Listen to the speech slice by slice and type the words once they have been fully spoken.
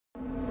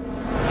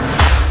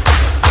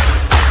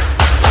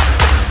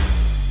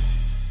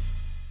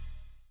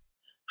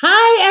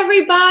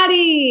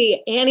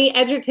everybody. Annie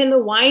Edgerton,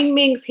 the Wine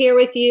Minx, here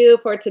with you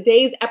for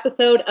today's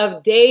episode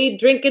of Day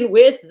Drinking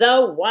with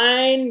the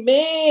Wine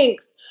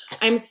Minx.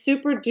 I'm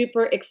super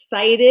duper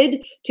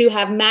excited to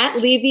have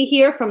Matt Levy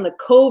here from the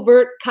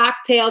Covert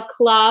Cocktail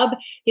Club.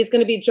 He's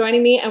going to be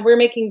joining me, and we're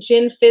making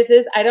gin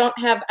fizzes. I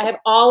have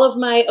all of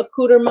my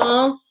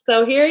accoutrements,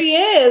 so here he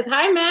is.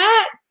 Hi,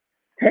 Matt.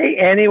 Hey,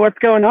 Annie, what's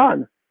going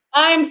on?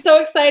 I'm so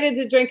excited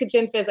to drink a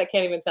gin fizz. I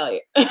can't even tell you.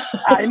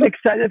 I'm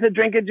excited to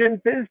drink a gin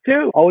fizz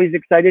too. Always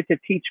excited to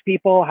teach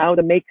people how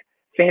to make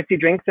fancy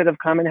drinks that have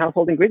common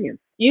household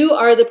ingredients. You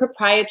are the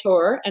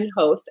proprietor and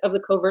host of the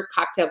Covert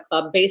Cocktail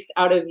Club based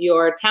out of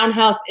your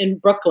townhouse in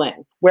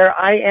Brooklyn. Where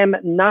I am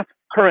not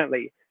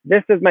currently.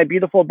 This is my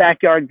beautiful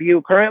backyard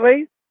view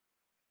currently.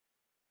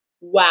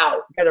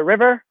 Wow. I got a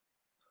river.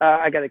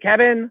 I got a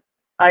cabin.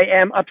 I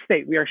am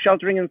upstate. We are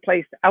sheltering in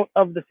place out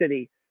of the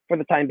city for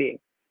the time being.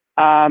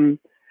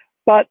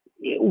 But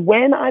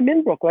when I'm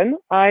in Brooklyn,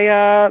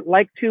 I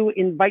like to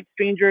invite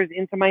strangers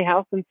into my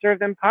house and serve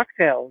them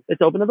cocktails.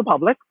 It's open to the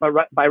public, but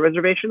by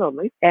reservation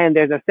only. And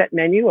there's a set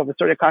menu of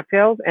assorted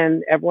cocktails,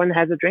 and everyone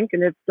has a drink,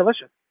 and it's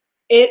delicious.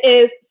 It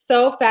is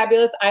so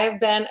fabulous. I have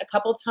been a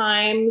couple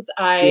times.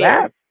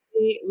 I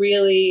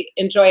really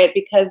enjoy it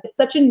because it's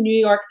such a New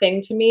York thing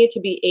to me to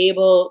be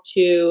able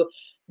to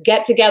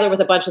get together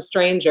with a bunch of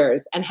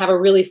strangers and have a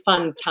really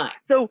fun time.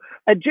 So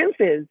a gin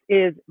fizz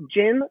is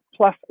gin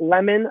plus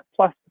lemon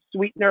plus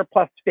sweetener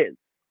plus fizz.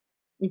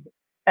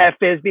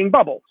 Fizz being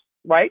bubbles,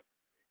 right?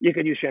 You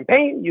could use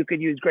champagne, you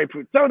could use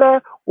grapefruit soda,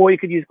 or you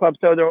could use club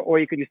soda, or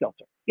you could use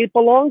seltzer. It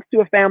belongs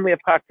to a family of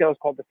cocktails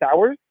called the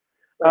sours.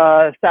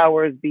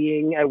 Sours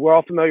being, we're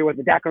all familiar with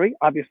the daiquiri,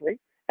 obviously,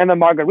 and the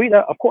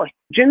margarita, of course.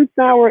 Gin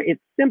sour,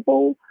 it's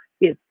simple,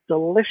 it's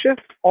delicious.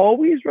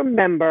 Always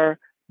remember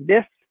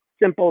this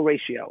simple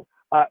ratio,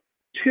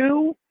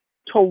 2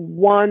 to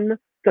 1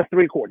 to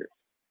 3/4.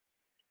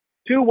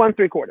 2, 1,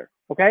 3/4,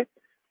 okay?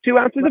 2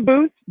 ounces of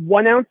booze,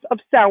 1 ounce of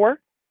sour,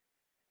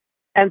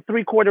 and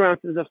 3/4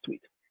 ounces of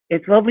sweet.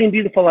 It's lovely and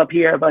beautiful up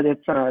here, but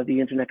it's the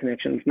internet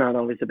connection is not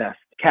always the best.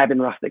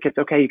 Cabin rustic, it's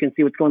okay. You can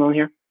see what's going on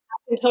here. I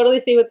can totally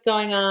see what's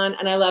going on,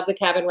 and I love the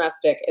cabin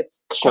rustic.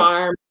 It's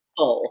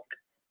charmful,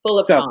 full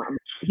of charm.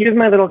 Here's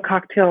my little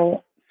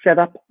cocktail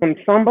setup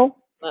ensemble.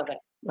 Love it.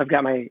 I've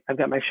got my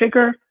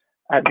shaker.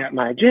 I've got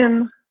my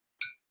gin.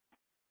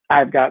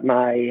 I've got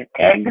my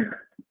egg.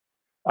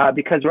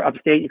 Because we're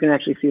upstate, you can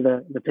actually see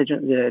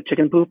the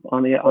chicken poop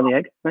on the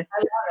egg. Right?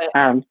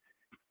 I love it.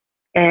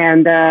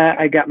 And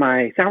I got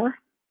my sour.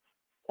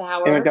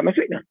 And I've got my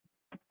sweetener.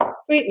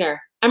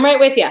 Sweetener. I'm right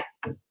with you.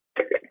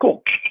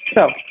 Cool.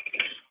 So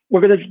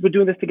we're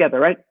doing this together,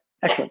 right?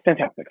 Excellent. Yes.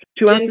 Fantastic.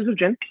 2 ounces of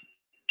gin.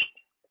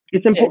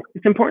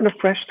 It's important to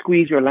fresh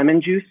squeeze your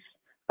lemon juice.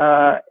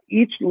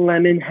 Each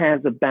lemon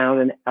has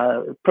about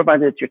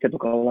provided it's your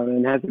typical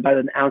lemon, has about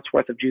an ounce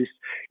worth of juice.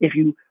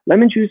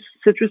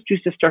 Citrus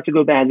juices start to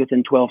go bad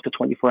within 12 to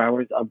 24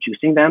 hours of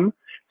juicing them.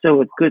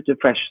 So it's good to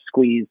fresh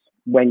squeeze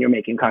when you're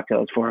making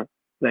cocktails for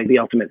like the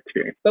ultimate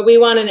experience. But we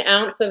want an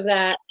ounce of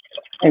that.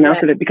 An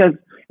ounce of it, because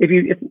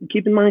if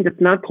keep in mind, it's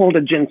not called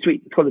a gin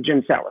sweet, it's called a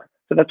gin sour.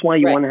 So that's why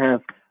you want to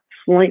have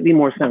slightly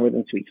more sour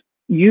than sweet.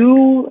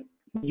 You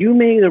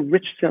made a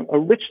rich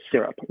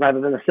syrup rather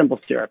than a simple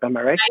syrup. Am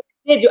I right?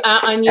 I did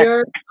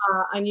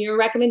on your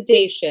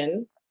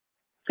recommendation.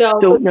 So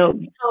no,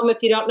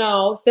 if you don't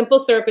know, simple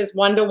syrup is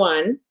 1 to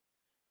 1,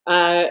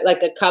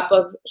 like a cup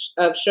of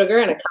sugar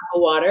and a cup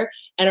of water,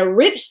 and a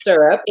rich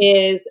syrup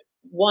is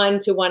 1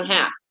 to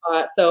 1/2.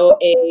 So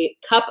a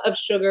cup of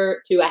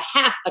sugar to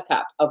 1/2 a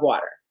cup of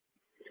water.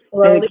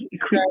 Slowly.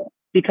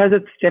 Because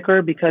it's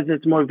thicker, because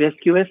it's more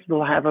viscous,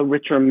 it'll have a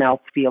richer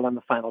mouthfeel on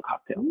the final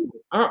cocktail.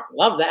 Oh,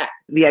 love that.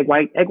 The egg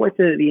white's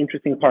the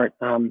interesting part,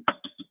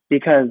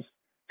 because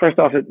first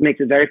off, it makes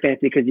it very fancy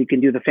because you can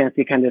do the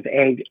fancy kind of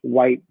egg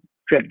white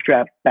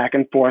drip back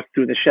and forth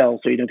through the shell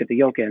so you don't get the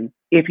yolk in.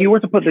 If you were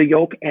to put the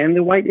yolk and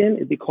the white in,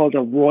 it'd be called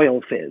a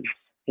royal fizz,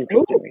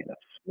 interestingly enough.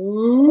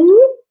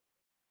 Ooh.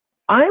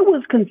 I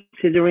was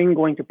considering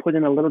going to put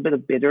in a little bit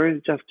of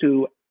bitters just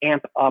to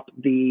amp up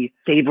the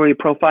savory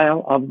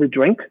profile of the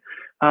drink.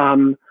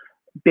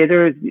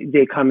 Bitters,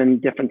 they come in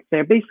different,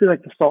 they're basically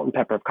like the salt and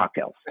pepper of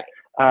cocktails.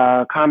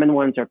 Right. Common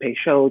ones are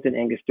Peychaud's and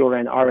Angostura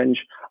and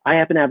orange. I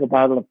happen to have a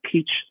bottle of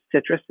peach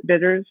citrus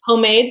bitters.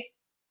 Homemade?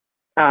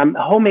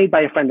 Homemade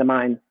by a friend of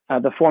mine,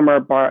 the former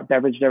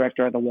beverage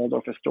director of the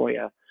Waldorf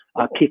Astoria,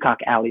 Peacock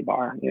Alley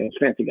Bar. He's a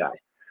fancy guy.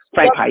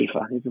 Frank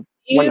Haifa. He's a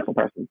wonderful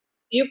person.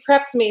 You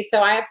prepped me,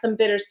 so I have some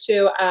bitters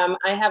too.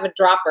 I have a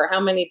dropper. How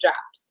many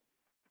drops?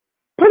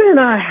 Put in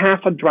a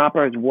 1/2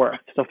 dropper's worth.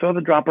 So fill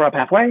the dropper up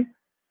halfway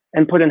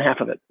and put in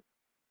 1/2 of it.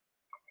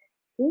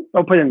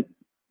 Or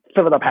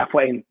fill it up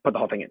halfway and put the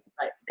whole thing in.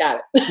 Right,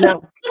 got it.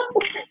 Now,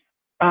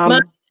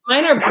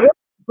 mine are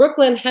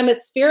Brooklyn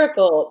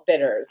hemispherical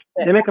bitters.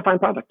 They make a fine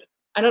product.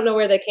 I don't know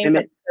where they came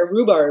from. They're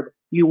rhubarb.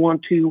 You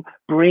want to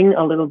bring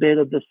a little bit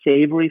of the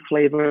savory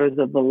flavors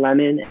of the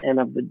lemon and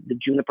of the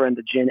juniper and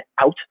the gin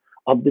out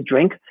of the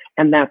drink.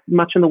 And that's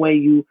much in the way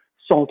you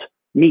salt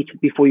meat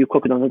before you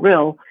cook it on the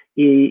grill.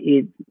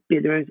 it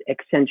bitters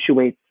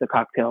accentuates the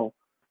cocktail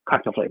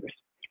flavors.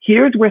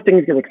 Here's where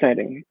things get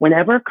exciting.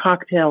 Whenever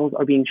cocktails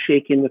are being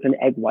shaken with an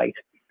egg white,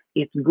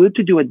 it's good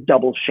to do a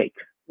double shake.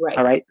 Right.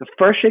 All right. The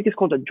first shake is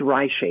called a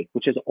dry shake,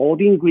 which is all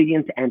the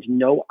ingredients and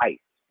no ice.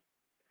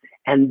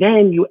 And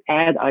then you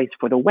add ice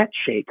for the wet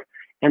shake.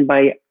 And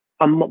by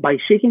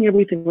shaking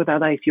everything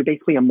without ice, you're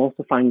basically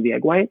emulsifying the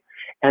egg white,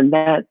 and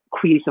that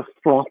creates a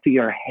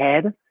frothier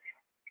head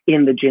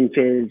in the gin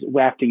fizz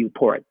after you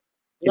pour it.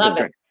 Love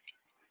it.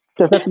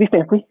 Does that have to be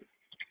fancy?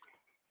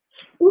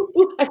 Ooh,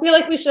 ooh, I feel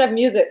like we should have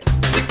music.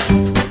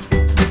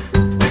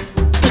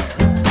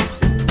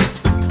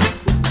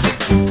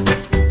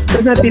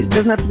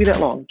 Doesn't have to be that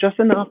long. Just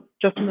enough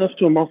to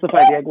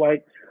emulsify the egg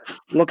white.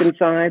 Look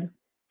inside.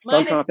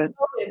 Don't top it.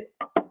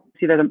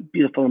 See that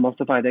beautiful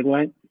emulsified egg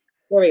white?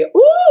 There we go.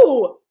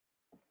 Ooh!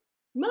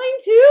 Mine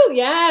too.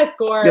 Yes,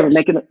 gorge. You're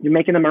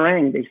making a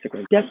meringue,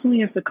 basically.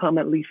 Definitely has to come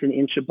at least an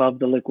inch above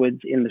the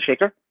liquids in the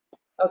shaker.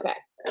 Okay.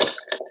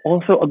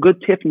 Also, a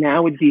good tip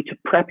now would be to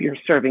prep your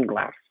serving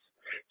glass.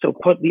 So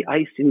put the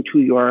ice into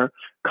your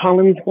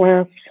Collins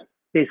glass,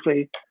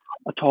 basically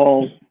a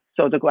tall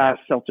soda glass,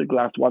 seltzer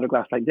glass, water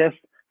glass like this,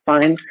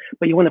 fine.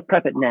 But you want to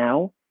prep it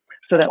now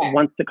so that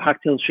once the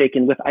cocktail is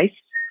shaken with ice,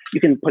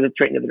 you can put it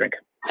straight into the drink.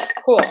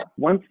 Cool.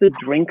 Once the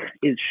drink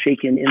is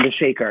shaken in the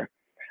shaker,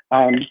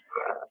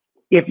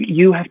 if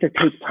you have to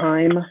take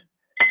time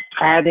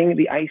adding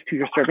the ice to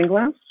your serving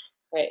glass,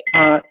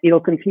 right, it'll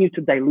continue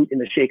to dilute in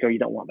the shaker. You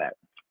don't want that.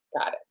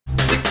 Got it.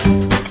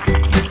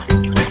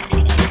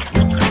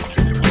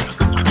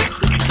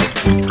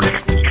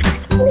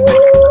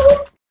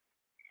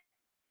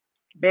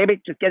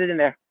 Baby, just get it in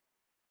there.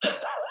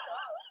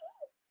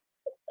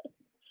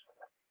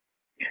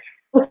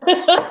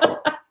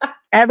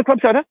 Add the club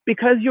soda.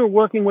 Because you're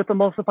working with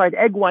emulsified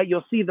egg white,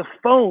 you'll see the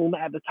foam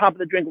at the top of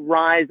the drink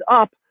rise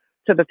up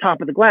to the top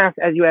of the glass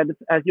as you add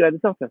the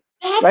seltzer.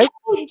 That's right?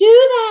 how we do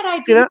that. I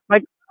do.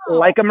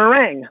 Like a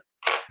meringue.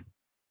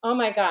 Oh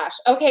my gosh.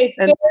 Okay,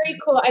 very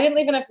cool. I didn't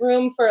leave enough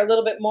room for a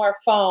little bit more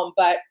foam,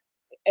 but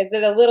is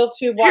it a little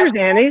too washed? Cheers,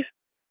 Annie.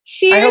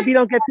 Cheers. I hope you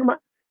don't get too much.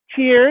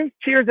 Cheers.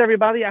 Cheers,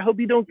 everybody. I hope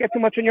you don't get too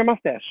much on your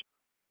mustache.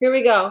 Here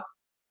we go.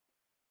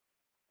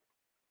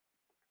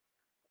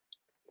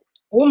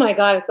 Oh my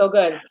God, it's so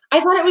good. I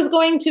thought it was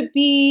going to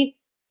be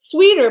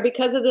sweeter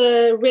because of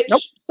the rich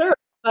syrup,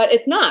 but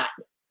it's not.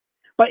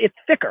 But it's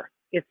thicker.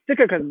 It's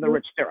thicker because of the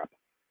rich syrup.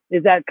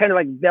 Is that kind of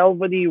like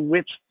velvety,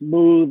 rich,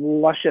 smooth,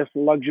 luscious,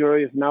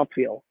 luxurious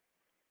mouthfeel.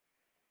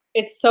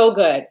 It's so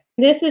good.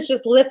 This is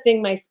just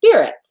lifting my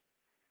spirits.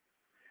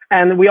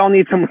 And we all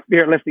need some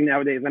spirit lifting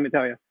nowadays, let me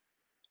tell you.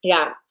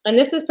 Yeah, and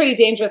this is pretty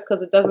dangerous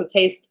because it doesn't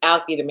taste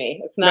alky to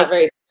me. It's not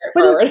very spirit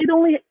forward. But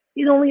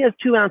it only has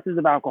 2 ounces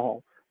of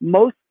alcohol.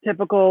 Most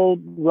typical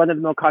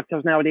run-of-the-mill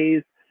cocktails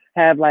nowadays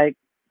have like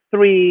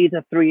 3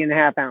 to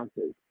 3.5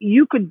 ounces.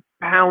 You could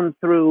pound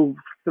through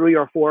 3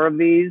 or 4 of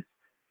these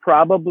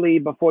probably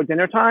before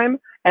dinner time,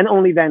 and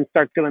only then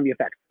start feeling the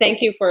effects.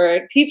 Thank you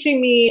for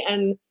teaching me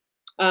and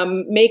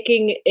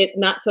making it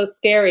not so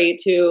scary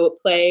to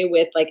play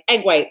with like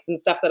egg whites and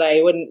stuff that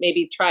I wouldn't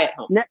maybe try at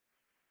home.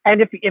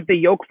 And if the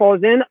yolk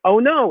falls in, oh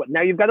no,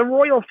 now you've got a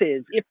royal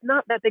fizz. It's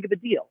not that big of a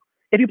deal.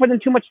 If you put in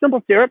too much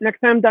simple syrup,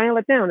 next time dial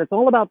it down. It's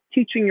all about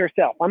teaching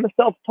yourself. I'm a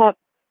self-taught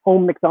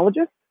home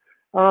mixologist,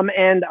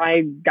 and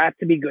I got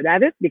to be good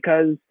at it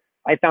because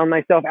I found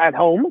myself at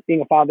home,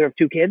 being a father of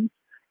 2 kids,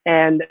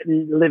 and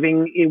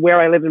living where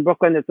I live in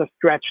Brooklyn. It's a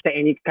stretch to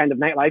any kind of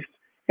nightlife,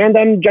 and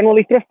I'm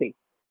generally thrifty.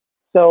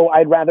 So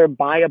I'd rather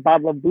buy a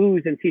bottle of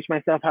booze and teach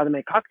myself how to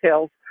make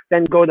cocktails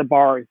than go to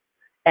bars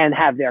and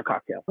have their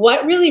cocktail.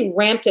 What really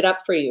ramped it up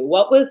for you?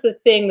 What was the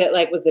thing that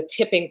like was the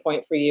tipping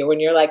point for you when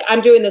you're like, I'm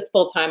doing this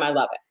full time, I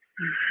love it?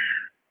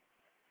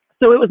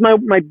 So it was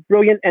my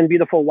brilliant and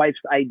beautiful wife's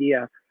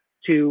idea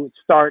to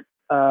start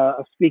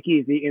a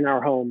speakeasy in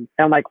our home.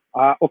 And I'm like,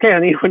 okay,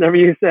 honey, whatever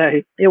you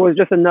say. It was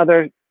just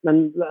another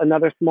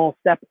small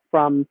step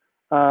from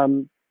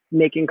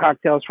making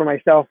cocktails for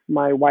myself,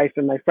 my wife,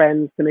 and my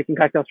friends to making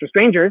cocktails for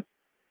strangers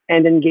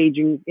and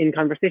engaging in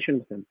conversation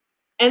with them.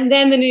 And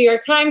then the New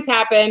York Times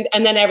happened,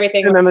 and then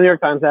everything. And then the New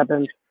York Times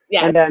happened.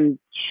 Yeah. And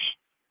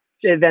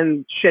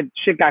then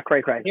shit got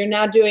cray-cray. You're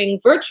now doing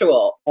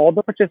virtual. All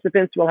the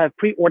participants will have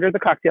pre-ordered the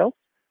cocktails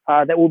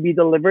that will be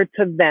delivered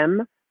to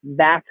them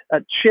that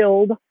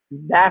chilled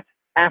that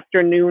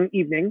afternoon,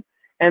 evening.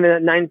 And then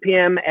at 9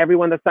 p.m.,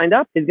 everyone that signed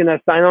up is going to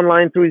sign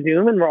online through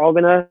Zoom, and we're all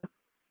going to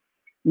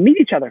meet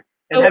each other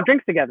and have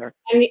drinks together.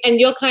 And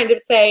you'll kind of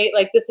say,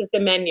 like, this is the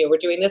menu. We're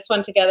doing this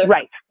one together.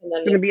 Right. And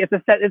then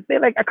It's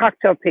like a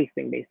cocktail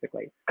tasting,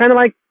 basically. Kind of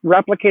like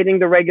replicating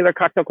the regular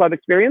cocktail club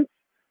experience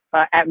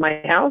at my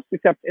house,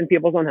 except in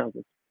people's own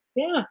houses.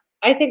 Yeah,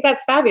 I think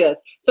that's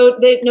fabulous. So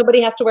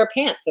nobody has to wear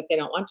pants if they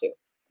don't want to.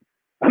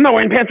 I'm not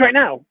wearing pants right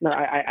now. No,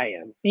 I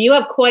am. You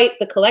have quite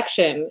the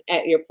collection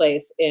at your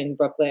place in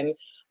Brooklyn.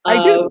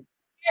 I do.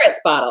 Spirits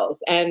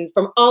bottles and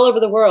from all over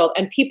the world.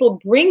 And people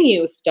bring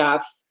you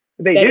stuff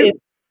They do.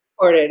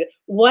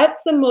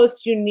 What's the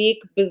most unique,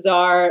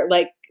 bizarre,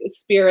 like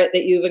spirit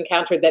that you've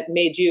encountered that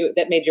made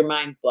your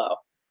mind blow?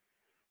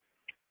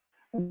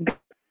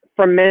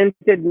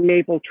 fermented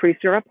maple tree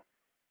syrup.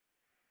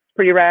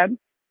 Pretty rad.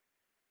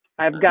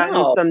 I've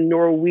gotten some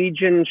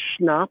Norwegian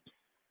schnapps,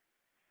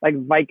 like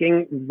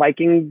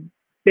Viking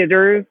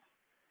bitters.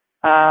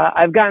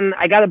 I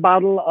got a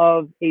bottle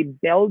of a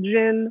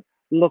Belgian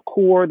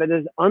liqueur that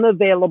is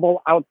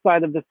unavailable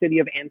outside of the city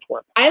of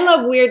Antwerp. I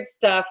love weird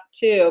stuff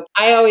too.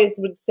 I always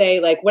would say,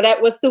 like,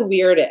 what's the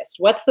weirdest?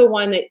 What's the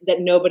one that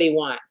nobody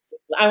wants?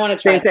 I want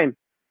to try. Same.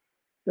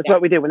 That's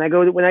what we do. When I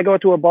go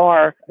to a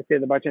bar, I say to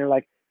the bartender,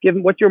 like,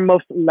 what's your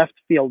most left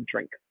field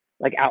drink,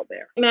 like, out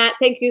there? Matt,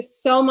 thank you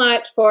so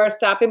much for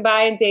stopping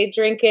by and day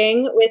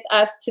drinking with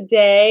us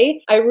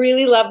today. I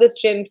really love this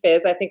gin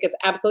fizz. I think it's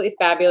absolutely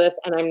fabulous,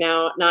 and I'm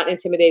now not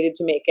intimidated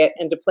to make it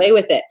and to play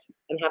with it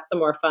and have some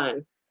more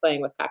fun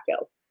playing with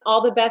cocktails.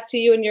 All the best to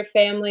you and your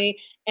family.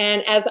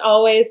 And as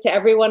always, to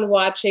everyone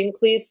watching,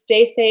 please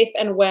stay safe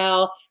and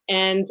well,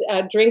 and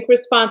drink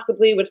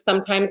responsibly, which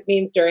sometimes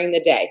means during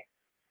the day.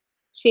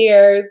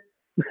 Cheers.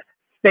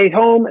 Stay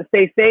home,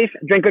 stay safe,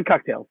 drink good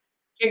cocktails.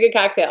 Drink a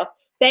cocktail.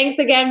 Thanks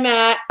again,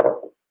 Matt.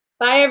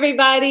 Bye,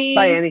 everybody.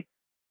 Bye, Annie.